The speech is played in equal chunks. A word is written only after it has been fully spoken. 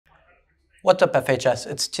What's up, FHS?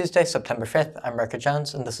 It's Tuesday, September 5th. I'm Ricker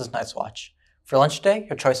Jones, and this is Night's Watch. For lunch today,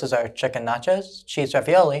 your choices are chicken nachos, cheese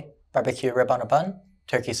ravioli, barbecue rib on a bun,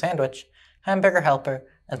 turkey sandwich, hamburger helper,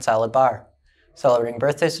 and salad bar. Celebrating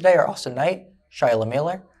birthdays today are Austin Knight, Shyla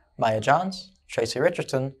Miller, Maya Johns, Tracy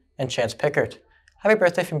Richardson, and Chance Pickard. Happy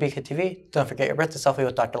birthday from BKTV. Don't forget your birthday selfie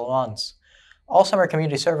with Dr. Lamons. All summer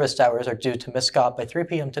community service hours are due to Miss Scott by 3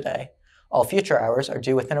 p.m. today. All future hours are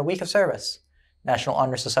due within a week of service. National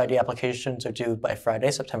Honor Society applications are due by Friday,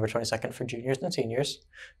 September 22nd for juniors and seniors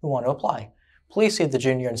who want to apply. Please see the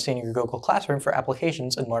junior and senior Google Classroom for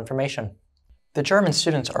applications and more information. The German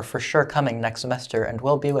students are for sure coming next semester and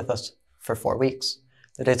will be with us for 4 weeks.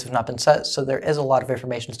 The dates have not been set, so there is a lot of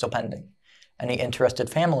information still pending. Any interested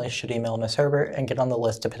families should email Ms. Herbert and get on the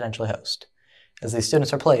list to potentially host. As these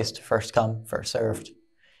students are placed, first come, first served.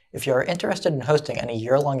 If you are interested in hosting any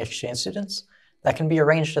year-long exchange students, that can be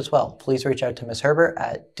arranged as well. Please reach out to Ms. Herbert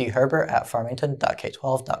at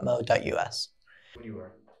dherbert@farmington.k12.mo.us.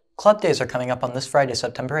 Club days are coming up on this Friday,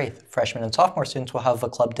 September 8th. Freshmen and sophomore students will have a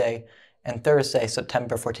club day, and Thursday,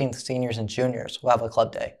 September 14th, seniors and juniors will have a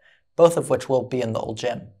club day, both of which will be in the old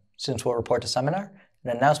gym. Students will report to seminar. An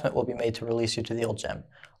announcement will be made to release you to the old gym.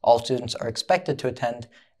 All students are expected to attend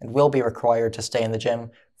and will be required to stay in the gym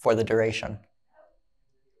for the duration.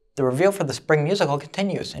 The reveal for the spring musical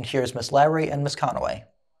continues, and here's Miss Lowry and Miss Conaway.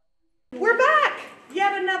 We're back!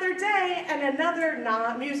 Yet another day and another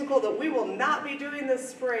musical that we will not be doing this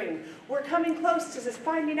spring. We're coming close to just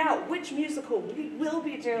finding out which musical we will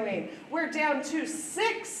be doing. We're down to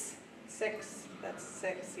six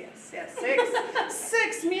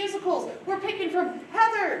musicals. We're picking from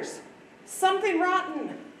Heathers, Something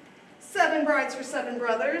Rotten, Seven Brides for Seven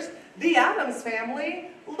Brothers, The Addams Family,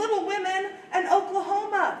 Little Women, and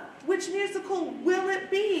Oklahoma. Which musical will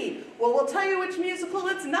it be? Well, we'll tell you which musical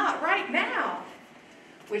it's not right now.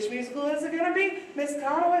 Which musical is it going to be? Miss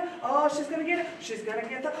Conaway? Oh, she's going to get it. She's going to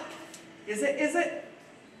get the... Is it?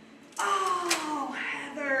 Oh,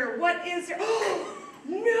 Heather, what is your... Oh,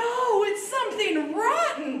 no, it's Something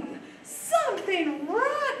Rotten. Something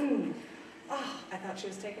Rotten. Oh, I thought she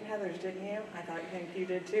was taking Heather's, didn't you? I think you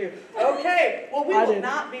did too. Okay, well, we will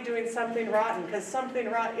not be doing Something Rotten because something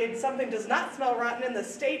does not smell rotten in the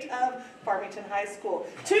state of Farmington High School.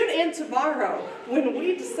 Tune in tomorrow when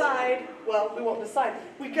we decide, well, we won't decide.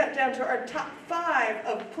 We got down to our top 5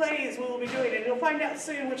 of plays we will be doing, and you'll find out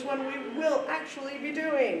soon which one we will actually be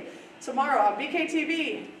doing tomorrow on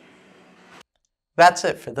BKTV. That's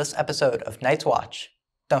it for this episode of Night's Watch.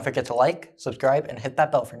 Don't forget to like, subscribe, and hit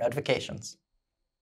that bell for notifications.